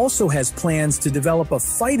 Turkey also has plans to develop a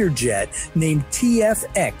fighter jet named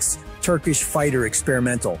TFX, Turkish Fighter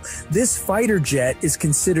Experimental. This fighter jet is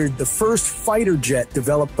considered the first fighter jet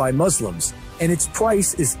developed by Muslims, and its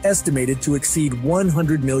price is estimated to exceed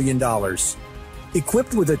 $100 million.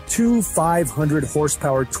 Equipped with a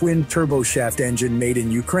 500-horsepower twin turboshaft engine made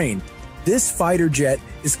in Ukraine, this fighter jet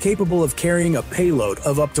is capable of carrying a payload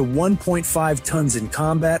of up to 1.5 tons in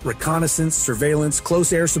combat, reconnaissance, surveillance,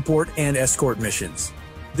 close air support, and escort missions.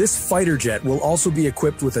 This fighter jet will also be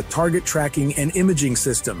equipped with a target tracking and imaging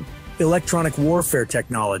system, electronic warfare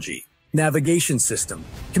technology, navigation system,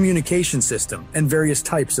 communication system, and various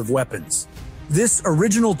types of weapons. This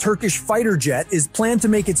original Turkish fighter jet is planned to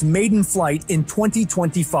make its maiden flight in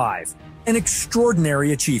 2025, an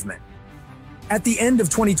extraordinary achievement. At the end of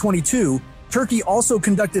 2022, Turkey also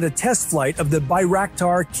conducted a test flight of the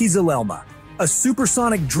Bayraktar Kızılelma, a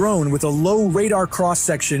supersonic drone with a low radar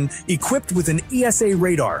cross-section equipped with an ESA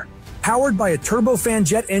radar. Powered by a turbofan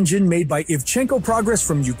jet engine made by Ivchenko Progress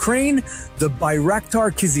from Ukraine, the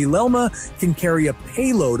Bayraktar Kızılelma can carry a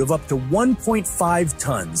payload of up to 1.5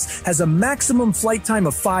 tons, has a maximum flight time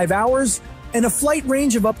of 5 hours, and a flight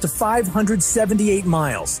range of up to 578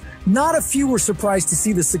 miles. Not a few were surprised to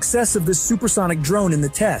see the success of this supersonic drone in the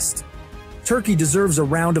test. Turkey deserves a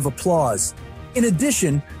round of applause. In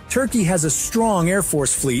addition, Turkey has a strong Air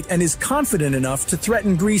Force fleet and is confident enough to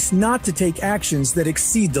threaten Greece not to take actions that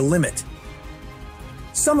exceed the limit.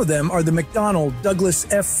 Some of them are the McDonnell Douglas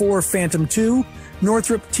F-4 Phantom II,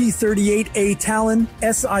 Northrop T-38A Talon,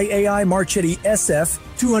 SIAI Marchetti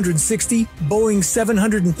SF-260, Boeing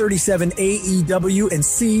 737 AEW and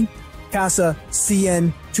C, CASA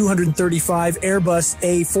CN-235, Airbus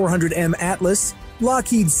A400M Atlas,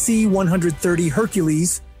 Lockheed C-130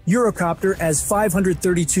 Hercules, Eurocopter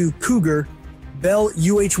AS-532 Cougar, Bell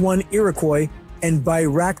UH-1 Iroquois, and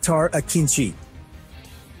Bayraktar Akinci.